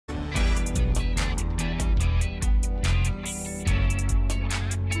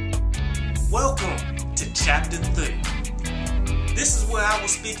Chapter 3. This is where I will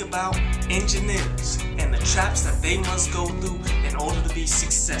speak about engineers and the traps that they must go through in order to be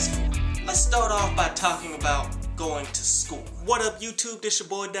successful. Let's start off by talking about going to school. What up YouTube, this your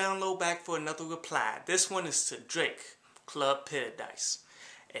boy Download back for another reply. This one is to Drake, Club Paradise.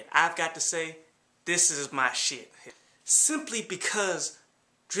 And I've got to say, this is my shit. Simply because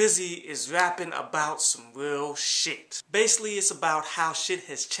Drizzy is rapping about some real shit. Basically, it's about how shit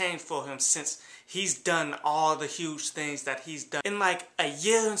has changed for him since he's done all the huge things that he's done. In like a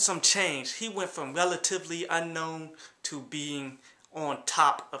year and some change, he went from relatively unknown to being on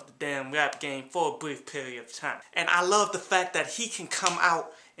top of the damn rap game for a brief period of time. And I love the fact that he can come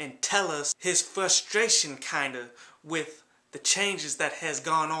out and tell us his frustration kinda with the changes that has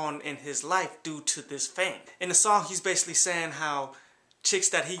gone on in his life due to this fame. In the song, he's basically saying how chicks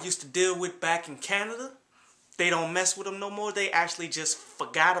that he used to deal with back in Canada, they don't mess with him no more. They actually just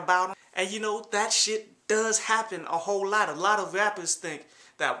forgot about him. And you know, that shit does happen a whole lot. A lot of rappers think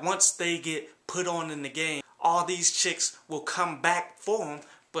that once they get put on in the game, all these chicks will come back for them.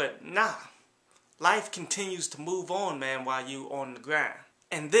 But nah, life continues to move on, man, while you on the grind.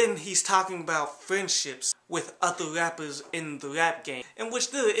 And then he's talking about friendships with other rappers in the rap game, in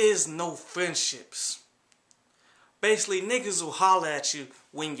which there is no friendships. Basically, niggas will holler at you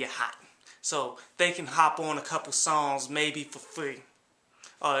when you're hot. So they can hop on a couple songs maybe for free.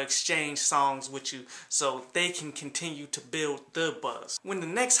 Or exchange songs with you so they can continue to build their buzz. When the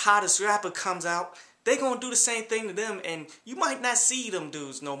next hottest rapper comes out, they gonna do the same thing to them, and you might not see them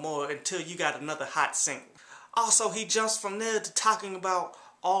dudes no more until you got another hot single. Also, he jumps from there to talking about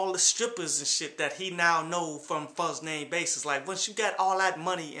all the strippers and shit that he now know from first name basis. Like, once you got all that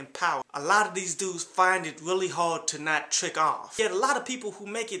money and power, a lot of these dudes find it really hard to not trick off. Yet a lot of people who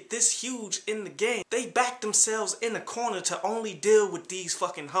make it this huge in the game, they back themselves in a corner to only deal with these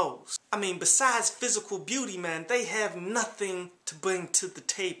fucking hoes. I mean, besides physical beauty, man, they have nothing to bring to the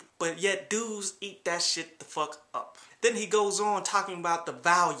table. But yet dudes eat that shit the fuck up. Then he goes on talking about the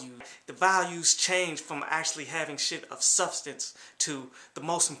value. The values change from actually having shit of substance to the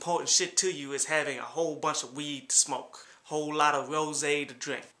most important shit to you is having a whole bunch of weed to smoke, whole lot of rosé to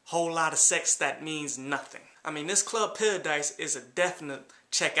drink, whole lot of sex that means nothing. I mean, this Club Paradise is a definite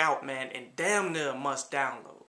check out, man, and damn near a must download.